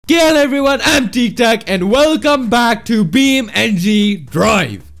G'day everyone, I'm TikTok and welcome back to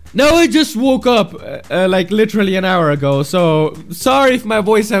BeamNG.drive. Now I just woke up like literally an hour ago, so sorry if my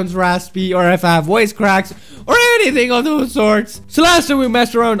voice sounds raspy or if I have voice cracks or anything of those sorts. So last time we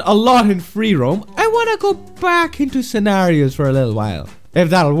messed around a lot in free roam. I want to go back into scenarios for a little while. If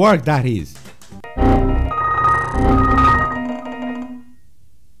that'll work, that is.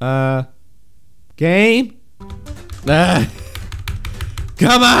 Game?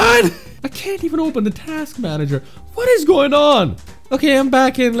 Come on! I can't even open the task manager. What is going on? Okay, I'm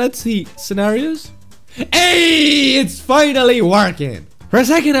back in, let's see, scenarios? Hey, it's finally working! For a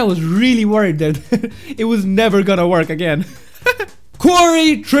second, I was really worried that it was never gonna work again.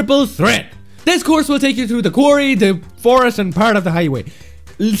 Quarry triple threat. This course will take you through the quarry, the forest, and part of the highway.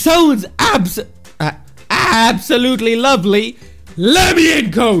 Sounds absolutely lovely. Let me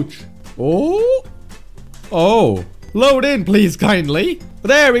in, coach! Oh. Load in, please, kindly.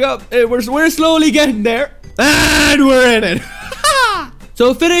 There we go. We're slowly getting there. And we're in it.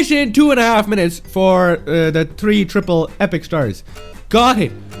 So finish in 2.5 minutes for the 3 triple epic stars. Got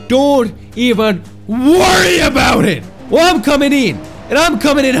it. Don't even worry about it. Well, I'm coming in. And I'm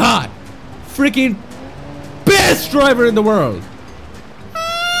coming in hot. Freaking best driver in the world.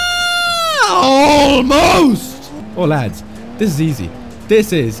 Almost. Oh, lads. This is easy.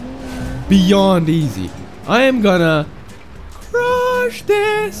 This is beyond easy. I am gonna crush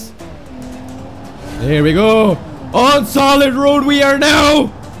this. There we go. On solid road we are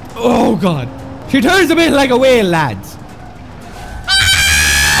now. Oh god. She turns a bit like a whale, lads.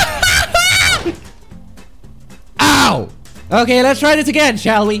 Ow. Okay, let's try this again,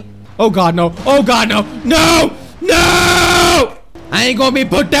 shall we? Oh god, no. Oh god, no. No. No. I ain't gonna be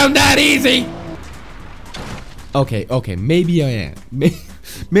put down that easy. Okay. Maybe I am.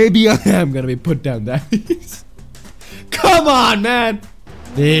 Maybe I am gonna be put down that easy. Come on, man.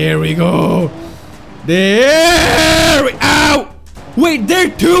 There we go. Ow! Wait, they're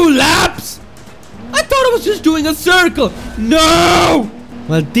 2 laps? I thought I was just doing a circle. No!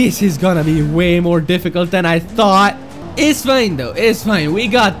 Well, this is gonna be way more difficult than I thought. It's fine, though. It's fine. We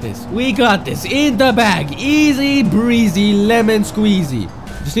got this. We got this. In the bag. Easy breezy lemon squeezy.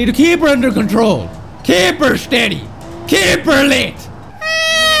 Just need to keep her under control. Keep her steady. Keep her lit.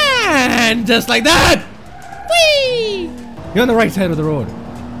 And just like that. Whee! You're on the right side of the road.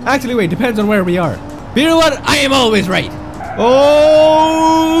 Actually, wait. Depends on where we are. But you know what? I am always right.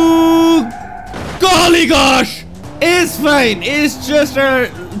 Oh, golly gosh. It's fine. It's just our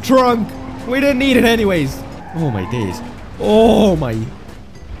trunk. We didn't need it anyways. Oh my days. Oh my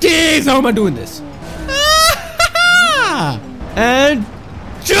days. How am I doing this? And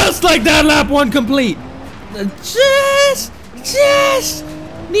just like that, lap 1 complete. Just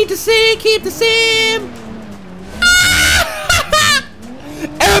need to keep the same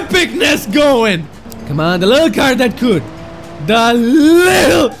epicness going. Come on, the little car that could. The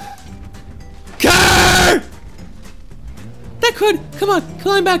little car that could. Come on,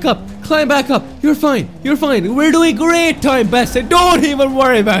 climb back up. Climb back up. You're fine. You're fine. We're doing great time, Bessie. Don't even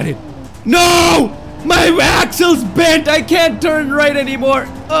worry about it. No! My axle's bent. I can't turn right anymore.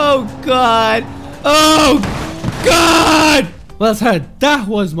 Oh, God. Oh, God. Well said. That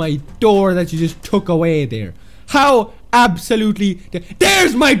was my door that you just took away there. How absolutely...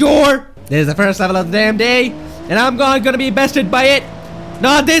 There's my door. There's the first level of the damn day. And I'm gonna be bested by it.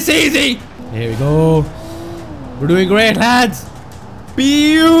 Not this easy. There we go. We're doing great, lads.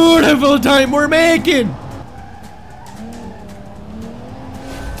 Beautiful time we're making.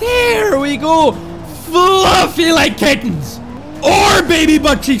 There we go. Fluffy like kittens. Or baby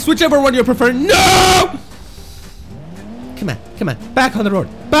butt cheeks, whichever one you prefer. No! Come on. Back on the road.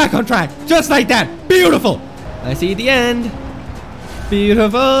 Back on track. Just like that. Beautiful. I see the end.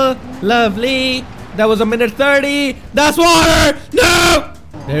 Beautiful. Lovely. That was 1:30. That's water. No!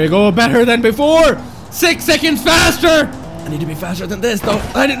 There you go. Better than before. 6 seconds faster. I need to be faster than this, though.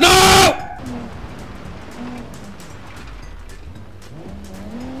 No!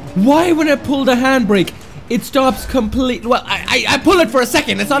 Why when I pull the handbrake, it stops completely? Well, I pull it for a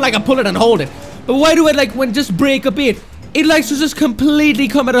second. It's not like I pull it and hold it. But why do I, like, when just brake a bit, it likes to just completely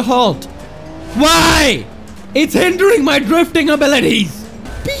come at a halt? Why? It's hindering my drifting abilities.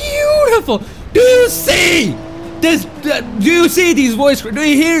 Beautiful. Do you see this? Do you see these voice? Do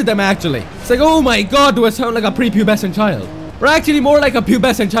you hear them actually? It's like, oh my god, do I sound like a prepubescent child? Or actually more like a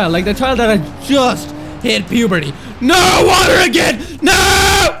pubescent child, like the child that had just hit puberty. No, water again.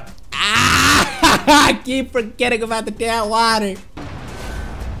 No! I keep forgetting about the damn water.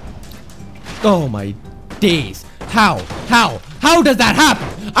 Oh my days. How does that happen?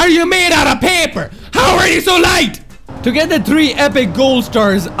 Are you made out of paper? How are you so light? To get the 3 epic gold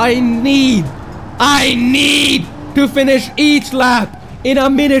stars, I need to finish each lap in a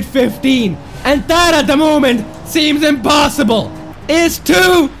minute 15. And that at the moment seems impossible. It's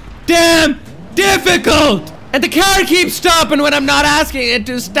too damn difficult. And the car keeps stopping when I'm not asking it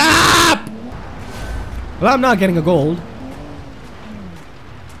to stop. Well, I'm not getting a gold.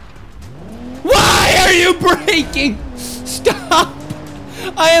 Why are you braking? Stop.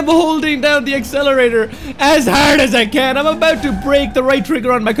 I am holding down the accelerator as hard as I can. I'm about to break the right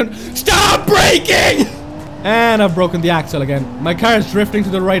trigger on my Stop braking! And I've broken the axle again. My car is drifting to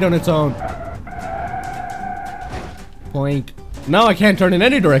the right on its own. Boink. Now I can't turn in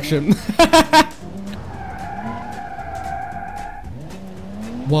any direction.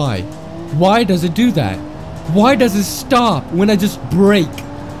 Why? Why does it do that? Why does it stop when I just brake?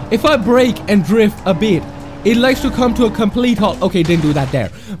 If I brake and drift a bit, it likes to come to a complete halt. Okay, didn't do that there.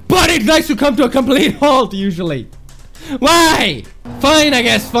 But it likes to come to a complete halt usually. Why? Fine, I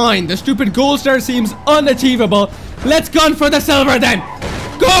guess, fine. The stupid gold star seems unachievable. Let's gun for the silver then.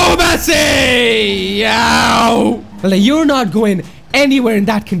 Go, Messi! Ow! Well, you're not going anywhere in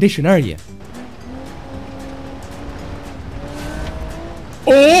that condition, are you?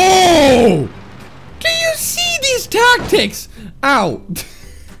 Oh! Do you see these tactics? Ow!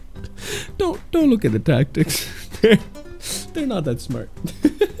 Don't look at the tactics. They're not that smart.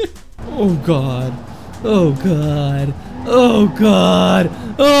 Oh god. Oh god. Oh god.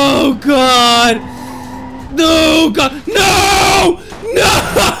 Oh god. No god. No!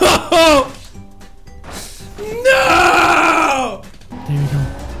 No! No! There we go.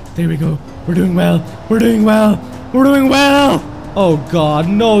 There we go. We're doing well. We're doing well. We're doing well. Oh god,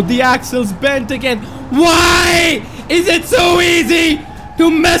 no, the axle's bent again. Why is it so easy to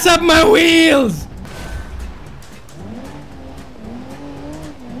mess up my wheels?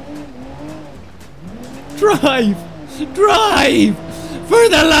 Drive! Drive! For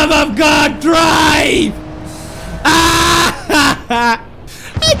the love of God, drive! Ah!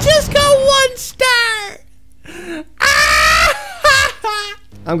 I just got 1 star! Ah!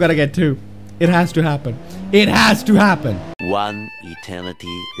 I'm gonna get 2. It has to happen. It has to happen. 1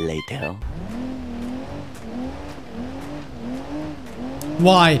 eternity later.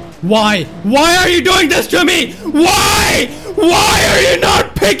 Why? Why? Why are you doing this to me? Why? Why are you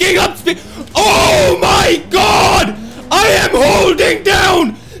not picking up speed? Oh my god! I am holding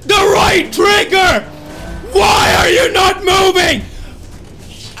down the right trigger! Why are you not moving?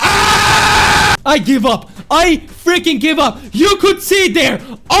 Ah! I give up. I freaking give up. You could see there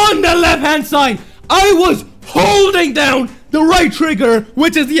on the left hand side. I was holding down the right trigger,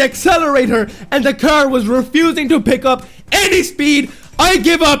 which is the accelerator, and the car was refusing to pick up any speed. I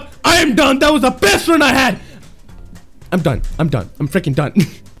give up. I am done. That was the best run I had. I'm done. I'm done. I'm freaking done.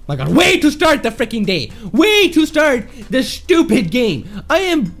 I got way to start the freaking day. Way to start the stupid game. I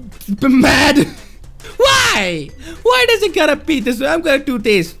am mad. Why? Why does it gotta be this way? I'm gonna do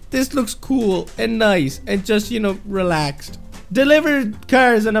this. This looks cool and nice and just, you know, relaxed. Deliver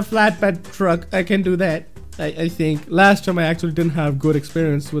cars in a flatbed truck. I can do that. I think. Last time I actually didn't have good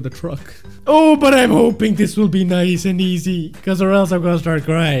experience with a truck. Oh, but I'm hoping this will be nice and easy, because or else I'm gonna start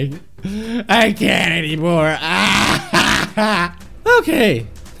crying. I can't anymore. Okay,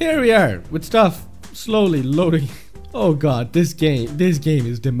 here we are with stuff slowly loading. Oh god, this game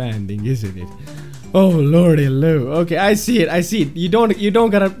is demanding, isn't it? Oh lordy loo. Okay, I see it. I see it. You don't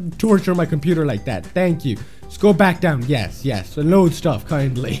gotta torture my computer like that. Thank you. Just go back down. Yes, yes. Load stuff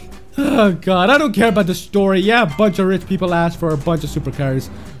kindly. Oh god, I don't care about the story. Yeah, a bunch of rich people asked for a bunch of supercars.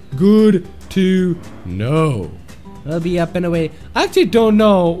 Good to know. I'll be up and away. I actually don't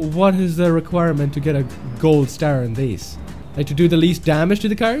know what is the requirement to get a gold star in these. Like to do the least damage to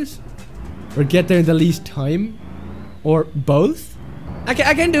the cars? Or get there in the least time? Or both? I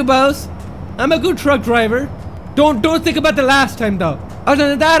can do both. I'm a good truck driver. Don't think about the last time though. Other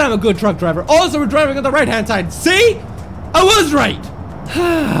than that, I'm a good truck driver. Also, we're driving on the right hand side. See? I was right.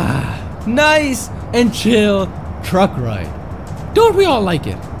 Nice and chill truck ride. Don't we all like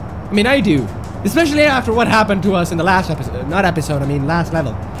it? I mean, I do. Especially after what happened to us in the last episode. Not episode, I mean last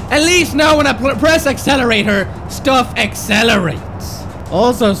level. At least now when I press accelerator, stuff accelerates.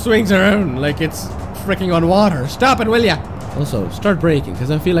 Also swings around like it's freaking on water. Stop it, will ya? Also, start braking,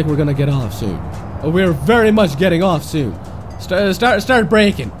 because I feel like we're gonna get off soon. We're very much getting off soon. Start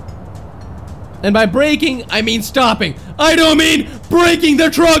braking. And by braking, I mean stopping. I don't mean braking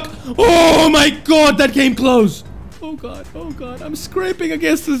the truck. Oh my god, that came close. Oh god, I'm scraping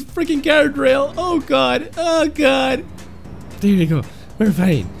against this freaking guardrail. Oh god, There you go. We're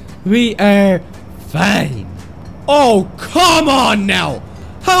fine. We are fine. Oh, come on now.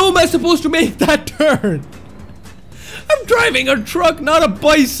 How am I supposed to make that turn? I'm driving a truck, not a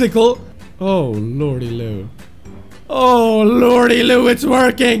bicycle. Oh, lordy Lou. Oh, lordy Lou, it's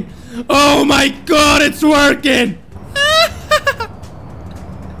working. Oh my God, it's working.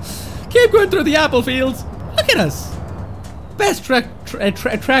 Keep going through the apple fields. Look at us. Best track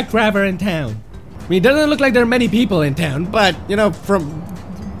driver in town. I mean, it doesn't look like there are many people in town, but, you know, from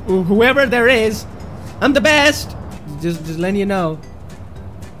whoever there is, I'm the best. Just letting you know.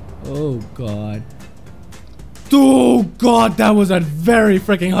 Oh, God. Oh, God, that was at very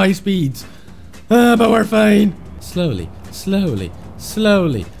freaking high speeds. But we're fine. Slowly, slowly,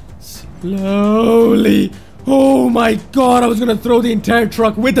 slowly, slowly. Oh, my God, I was going to throw the entire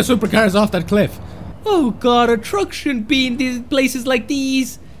truck with the supercars off that cliff. Oh, God, a truck shouldn't be in these places like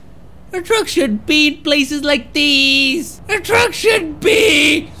these. A truck should be in places like these. A truck should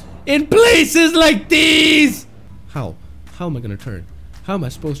be in places like these. How? How am I gonna turn? How am I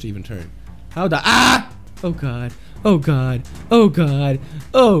supposed to even turn? How the Oh God. Oh God. Oh God.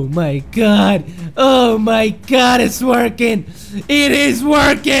 Oh my God. Oh my God, it's working. It is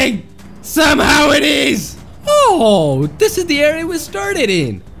working. Somehow it is. Oh, this is the area we started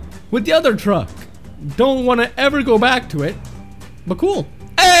in with the other truck. Don't want to ever go back to it, but cool.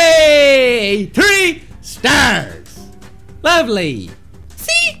 Hey! 3 stars! Lovely!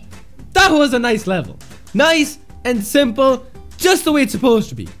 See? That was a nice level. Nice and simple, just the way it's supposed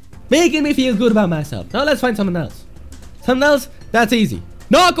to be. Making me feel good about myself. Now let's find something else. Something else that's easy.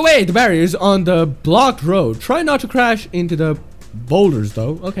 Knock away the barriers on the blocked road. Try not to crash into the boulders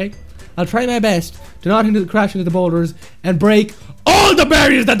though. Okay. I'll try my best to not crash into the boulders and break all the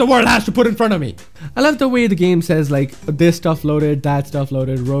barriers that the world has to put in front of me. I love the way the game says like this stuff loaded, that stuff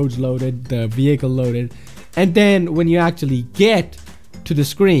loaded, roads loaded, the vehicle loaded. And then when you actually get to the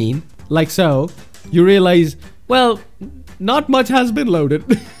screen, like so, you realize, well, not much has been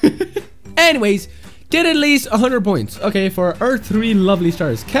loaded. Anyways, did at least 100 points. Okay, for Earth 3 lovely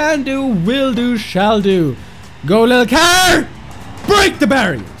stars. Can do, will do, shall do. Go little car! Break the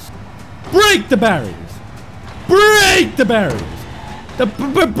barriers! Break the barriers! Break the barriers!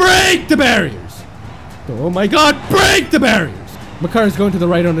 Break the barriers! Oh my God, break the barriers! My car is going to the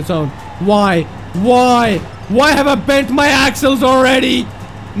right on its own. Why? Why? Why have I bent my axles already?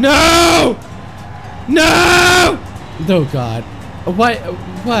 No! No! Oh God. Why?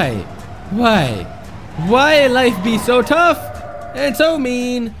 Why life be so tough and so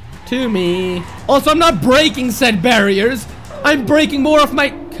mean to me? Also, I'm not breaking said barriers. I'm breaking more of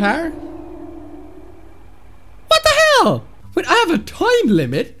my car. What the hell? Wait, I have a time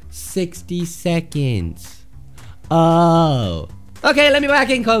limit. 60 seconds. Oh. Okay, let me back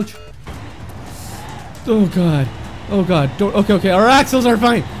in, coach. Oh God. Oh God. Don't. Okay. Our axles are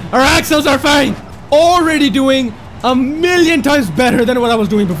fine. Our axles are fine. Already doing a million times better than what I was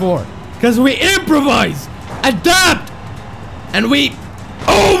doing before. Because we improvise, adapt, and we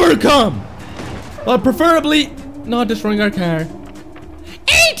overcome. Well, preferably not destroying our car.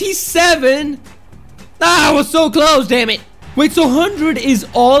 87? Ah, I was so close, damn it. Wait, so 100 is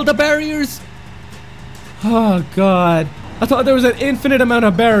all the barriers? Oh, God. I thought there was an infinite amount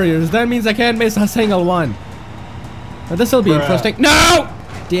of barriers. That means I can't miss a single one. Now, this will be interesting. No!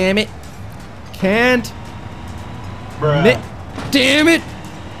 Damn it. Can't. Damn it.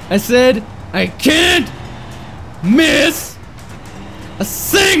 I said I can't miss a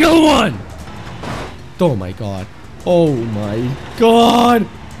single one. Oh, my God. Oh, my God.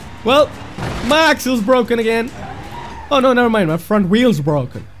 Well, my axle's broken again. Oh, no, never mind. My front wheel's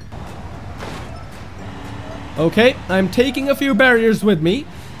broken. Okay, I'm taking a few barriers with me.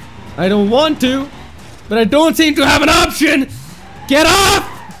 I don't want to, but I don't seem to have an option. Get off!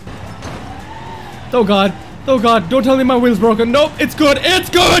 Oh, God. Oh, God. Don't tell me my wheel's broken. Nope, it's good. It's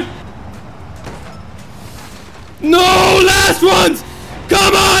good! No! Last ones!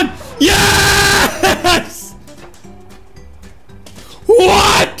 Come on! Yes!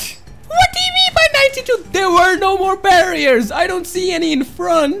 What? What do you mean by 92? There were no more barriers. I don't see any in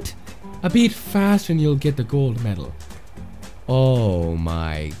front. A beat fast and you'll get the gold medal. Oh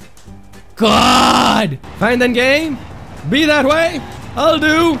my God. Fine then, game. Be that way. I'll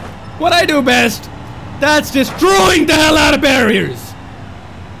do what I do best. That's destroying the hell out of barriers.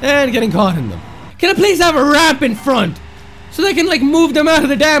 And getting caught in them. Can I please have a ramp in front? So they can like move them out of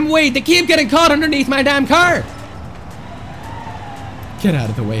the damn way. They keep getting caught underneath my damn car. Get out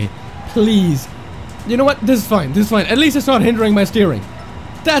of the way. Please. You know what? This is fine. This is fine. At least it's not hindering my steering.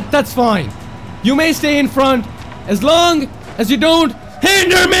 That's fine. You may stay in front as long as you don't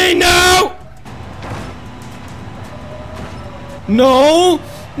hinder me. No! No!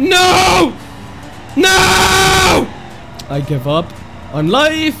 No! No! I give up on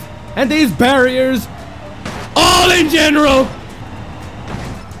life and these barriers all in general.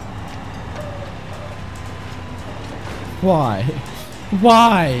 Why?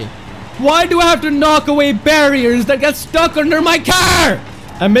 Why? Why do I have to knock away barriers that get stuck under my car?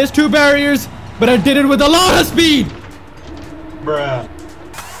 I missed 2 barriers, but I did it with a lot of speed. Bruh.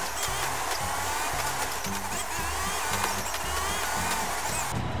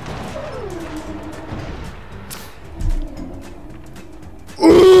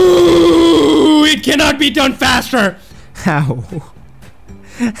 Ooh, it cannot be done faster. How?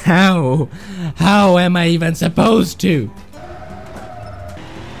 How am I even supposed to?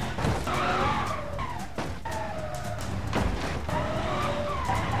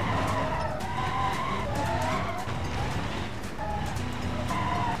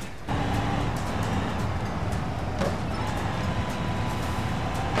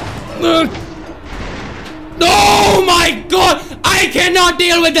 Oh my god! I cannot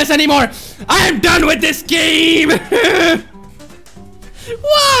deal with this anymore! I am done with this game!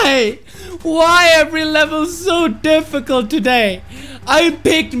 Why? Why every level so difficult today? I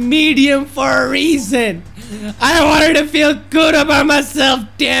picked medium for a reason. I wanted to feel good about myself,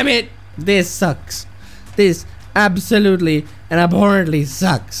 damn it! This sucks. This absolutely and abhorrently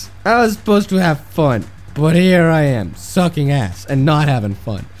sucks. I was supposed to have fun, but here I am, sucking ass and not having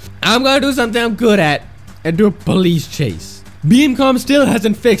fun. I'm gonna do something I'm good at and do a police chase. Beamcom still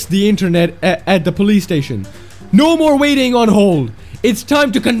hasn't fixed the internet at the police station. No more waiting on hold. It's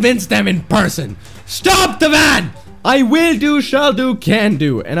time to convince them in person. Stop the van! I will do, shall do, can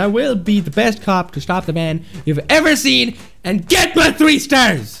do. And I will be the best cop to stop the van you've ever seen and get my 3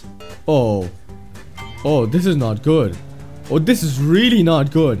 stars. Oh. Oh, this is not good. Oh, this is really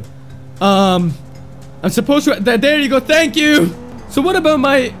not good. I'm supposed to... There you go, thank you! So what about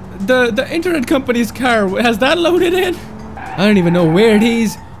my... The internet company's car? Has that loaded in? I don't even know where it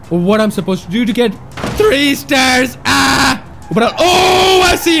is or what I'm supposed to do to get 3 stars. Ah! But oh,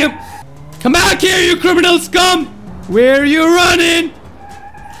 I see him! Come back here, you criminal scum! Where are you running?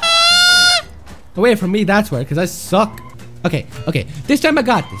 Ah! Away from me, that's where, because I suck. Okay, okay. This time I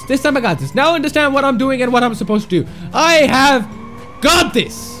got this. This time I got this. Now I understand what I'm doing and what I'm supposed to do. I have got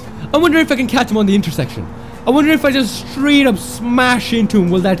this. I wonder if I can catch him on the intersection. I wonder if I just straight up smash into him,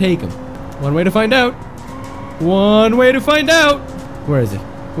 will that take him? One way to find out. One way to find out. Where is it?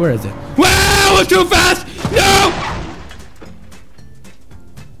 Where is it? Wow, I was too fast! No!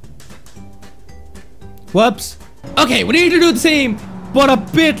 Whoops. Okay, we need to do the same, but a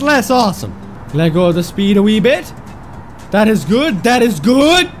bit less awesome. Let go of the speed a wee bit. That is good. That is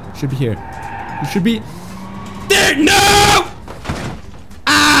good. Should be here. It should be there. No!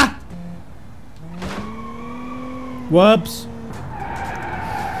 Ah! Whoops.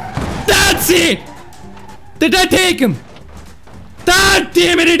 That's it! Did I take him? God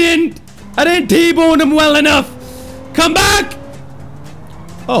damn it, I didn't! I didn't T-bone him well enough! Come back!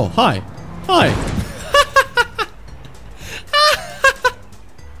 Oh, hi. Hi.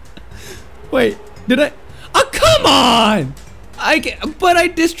 Wait, did I? Oh, come on! But I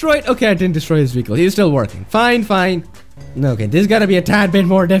destroyed... Okay, I didn't destroy his vehicle. He's still working. Fine, fine. Okay, this is gonna be a tad bit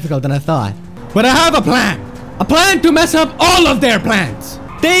more difficult than I thought. But I have a plan. A plan to mess up all of their plans.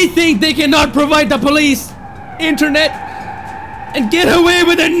 They think they cannot provide the police internet and get away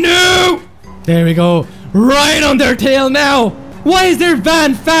with it. No! There we go. Right on their tail now. Why is their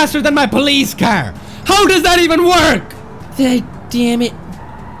van faster than my police car? How does that even work? Damn it.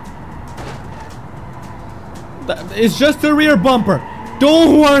 It's just the rear bumper.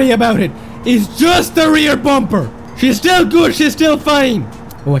 Don't worry about it. It's just the rear bumper. She's still good. She's still fine.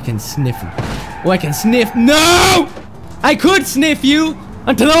 Oh, I can sniff him. Oh, I can sniff. No! I could sniff you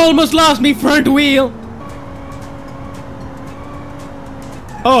until I almost lost me front wheel.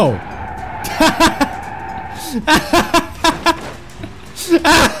 Oh.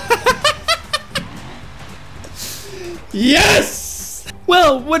 Yes!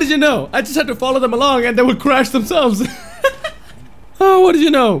 Well, what did you know? I just had to follow them along and they would crash themselves. Oh, what did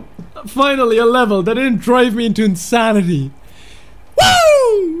you know? Finally a level that didn't drive me into insanity.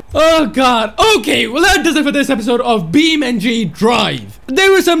 Woo! Oh god. Okay, well that does it for this episode of BeamNG.drive.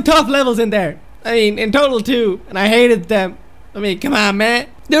 There were some tough levels in there. I mean, in total 2, and I hated them. I mean, come on, man.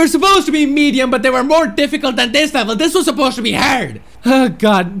 They were supposed to be medium, but they were more difficult than this level. This was supposed to be hard. Oh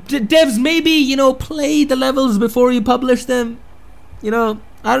god. Devs, maybe, you know, play the levels before you publish them. You know,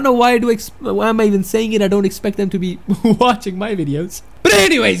 I don't know why why am I even saying it? I don't expect them to be watching my videos. But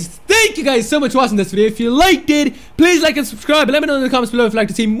anyways, thank you guys so much for watching this video. If you liked it, please like and subscribe. Let me know in the comments below if you'd like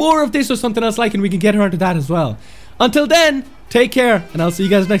to see more of this or something else like, and we can get around to that as well. Until then, take care, and I'll see you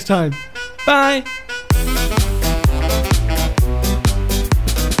guys next time. Bye.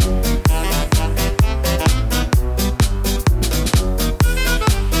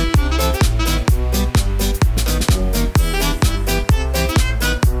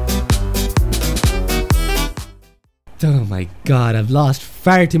 Oh my god, I've lost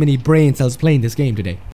far too many brain cells playing this game today.